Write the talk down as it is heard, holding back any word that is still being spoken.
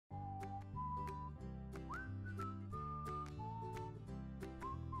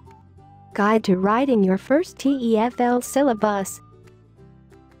Guide to writing your first TEFL syllabus.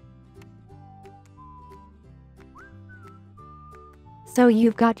 So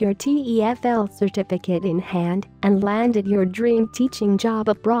you've got your TEFL certificate in hand and landed your dream teaching job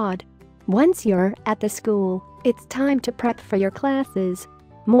abroad. Once you're at the school, it's time to prep for your classes.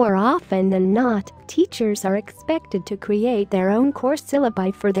 More often than not, teachers are expected to create their own course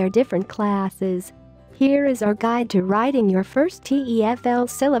syllabi for their different classes. Here is our guide to writing your first TEFL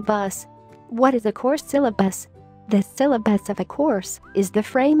syllabus. What is a course syllabus? The syllabus of a course is the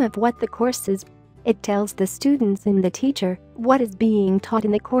frame of what the course is. It tells the students and the teacher what is being taught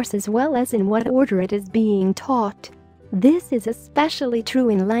in the course as well as in what order it is being taught. This is especially true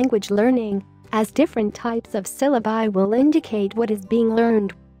in language learning, as different types of syllabi will indicate what is being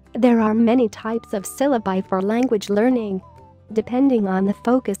learned. There are many types of syllabi for language learning. Depending on the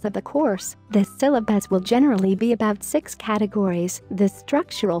focus of the course, the syllabus will generally be about 6 categories. The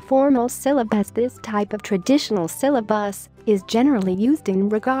structural formal syllabus. This type of traditional syllabus is generally used in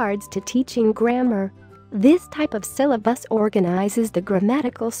regards to teaching grammar. This type of syllabus organizes the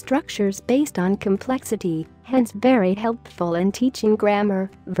grammatical structures based on complexity, hence very helpful in teaching grammar,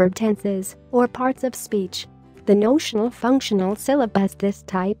 verb tenses, or parts of speech. The notional functional syllabus. This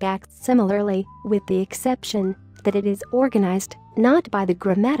type acts similarly, with the exception that it is organized not by the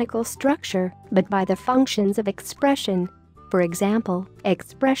grammatical structure but by the functions of expression. For example,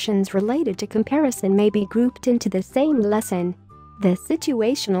 expressions related to comparison may be grouped into the same lesson. The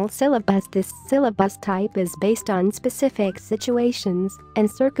situational syllabus. This syllabus type is based on specific situations and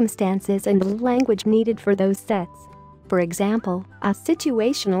circumstances and the language needed for those sets. For example, a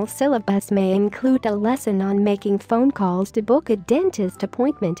situational syllabus may include a lesson on making phone calls to book a dentist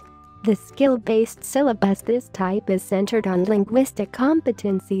appointment. The skill-based syllabus. This type is centered on linguistic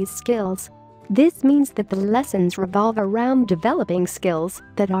competencies skills. This means that the lessons revolve around developing skills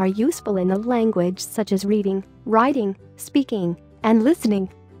that are useful in a language such as reading, writing, speaking, and listening.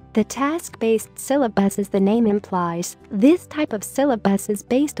 The task-based syllabus. As the name implies, this type of syllabus is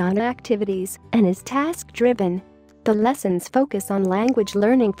based on activities and is task-driven. The lessons focus on language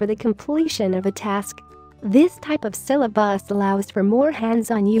learning for the completion of a task. This type of syllabus allows for more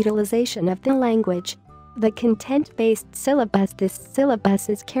hands-on utilization of the language. The content-based syllabus. This syllabus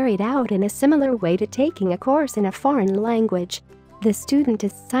is carried out in a similar way to taking a course in a foreign language. The student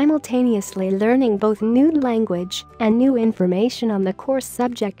is simultaneously learning both new language and new information on the course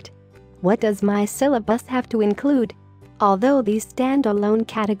subject. What does my syllabus have to include? Although these standalone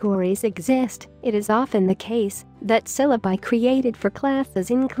categories exist, it is often the case that syllabi created for classes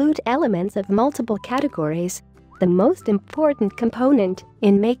include elements of multiple categories. The most important component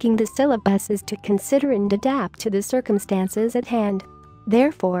in making the syllabus is to consider and adapt to the circumstances at hand.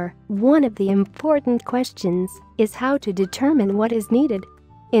 Therefore, one of the important questions is how to determine what is needed.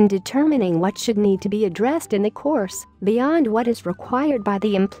 In determining what should need to be addressed in the course, beyond what is required by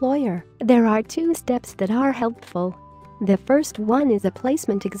the employer, there are 2 steps that are helpful. The first one is a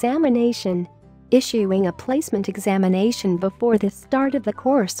placement examination. Issuing a placement examination before the start of the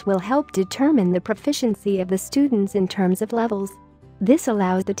course will help determine the proficiency of the students in terms of levels. This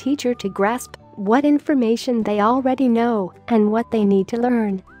allows the teacher to grasp what information they already know and what they need to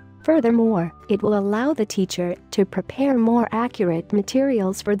learn. Furthermore, it will allow the teacher to prepare more accurate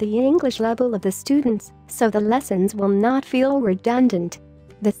materials for the English level of the students, so the lessons will not feel redundant.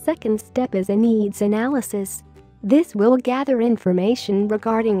 The second step is a needs analysis. This will gather information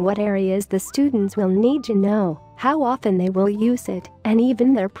regarding what areas the students will need to know, how often they will use it, and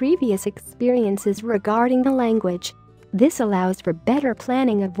even their previous experiences regarding the language. This allows for better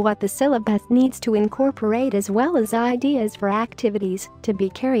planning of what the syllabus needs to incorporate as well as ideas for activities to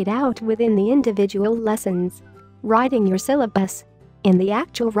be carried out within the individual lessons. Writing your syllabus. In the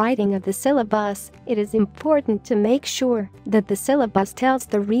actual writing of the syllabus, it is important to make sure that the syllabus tells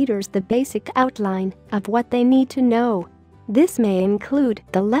the readers the basic outline of what they need to know. This may include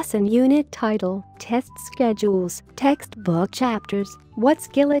the lesson unit title, test schedules, textbook chapters, what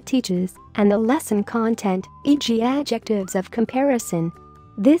skill it teaches, and the lesson content, e.g. adjectives of comparison.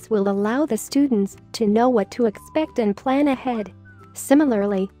 This will allow the students to know what to expect and plan ahead.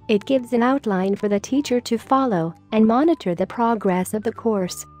 Similarly, it gives an outline for the teacher to follow and monitor the progress of the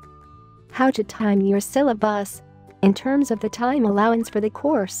course. How to time your syllabus. In terms of the time allowance for the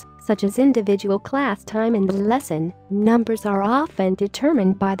course, such as individual class time and lesson numbers are often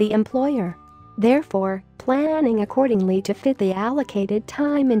determined by the employer. Therefore, planning accordingly to fit the allocated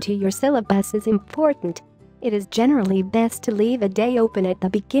time into your syllabus is important. It is generally best to leave a day open at the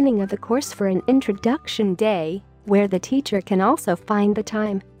beginning of the course for an introduction day, where the teacher can also find the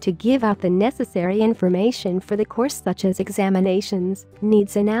time to give out the necessary information for the course, such as examinations,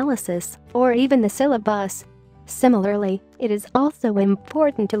 needs analysis, or even the syllabus. Similarly, it is also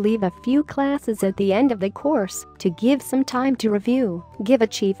important to leave a few classes at the end of the course to give some time to review, give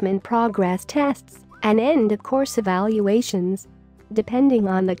achievement progress tests, and end-of-course evaluations. Depending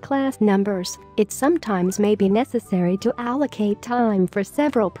on the class numbers, it sometimes may be necessary to allocate time for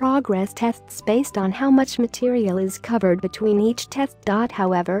several progress tests based on how much material is covered between each test.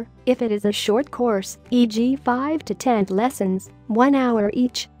 However, if it is a short course, e.g. 5 to 10 lessons, 1 hour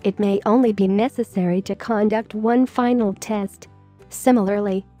each, it may only be necessary to conduct one final test.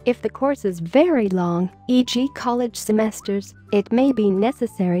 Similarly, if the course is very long, e.g. college semesters, it may be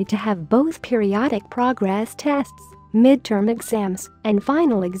necessary to have both periodic progress tests, midterm exams, and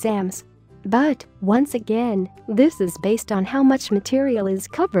final exams. But, once again, this is based on how much material is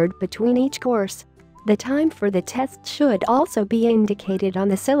covered between each course. The time for the test should also be indicated on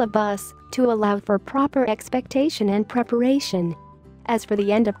the syllabus to allow for proper expectation and preparation. As for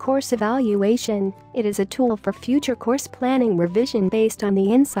the end-of-course evaluation, it is a tool for future course planning revision based on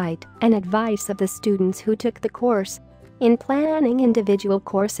the insight and advice of the students who took the course. In planning individual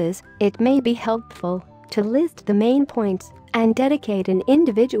courses, it may be helpful to list the main points and dedicate an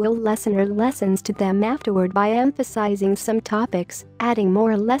individual lesson or lessons to them afterward by emphasizing some topics, adding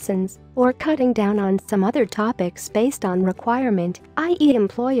more lessons, or cutting down on some other topics based on requirement, i.e.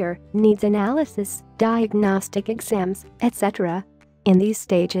 employer, needs analysis, diagnostic exams, etc. In these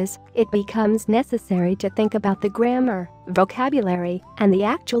stages, it becomes necessary to think about the grammar, vocabulary, and the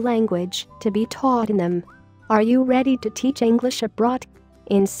actual language to be taught in them. Are you ready to teach English abroad?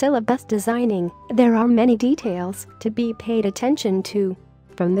 In syllabus designing, there are many details to be paid attention to.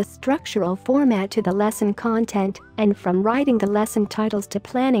 From the structural format to the lesson content, and from writing the lesson titles to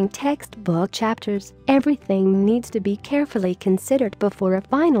planning textbook chapters, everything needs to be carefully considered before a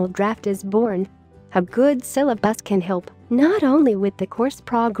final draft is born. A good syllabus can help not only with the course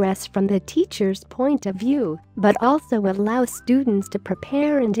progress from the teacher's point of view, but also allow students to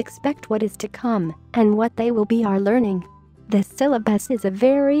prepare and expect what is to come and what they will be learning. The syllabus is a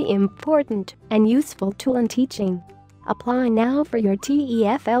very important and useful tool in teaching. Apply now for your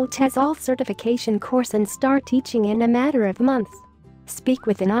TEFL TESOL certification course and start teaching in a matter of months. Speak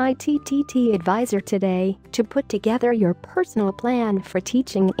with an ITTT advisor today to put together your personal plan for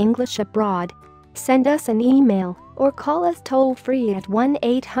teaching English abroad. Send us an email or call us toll-free at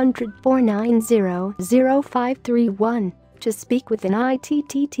 1-800-490-0531 to speak with an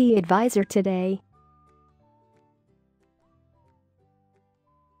ITTT advisor today.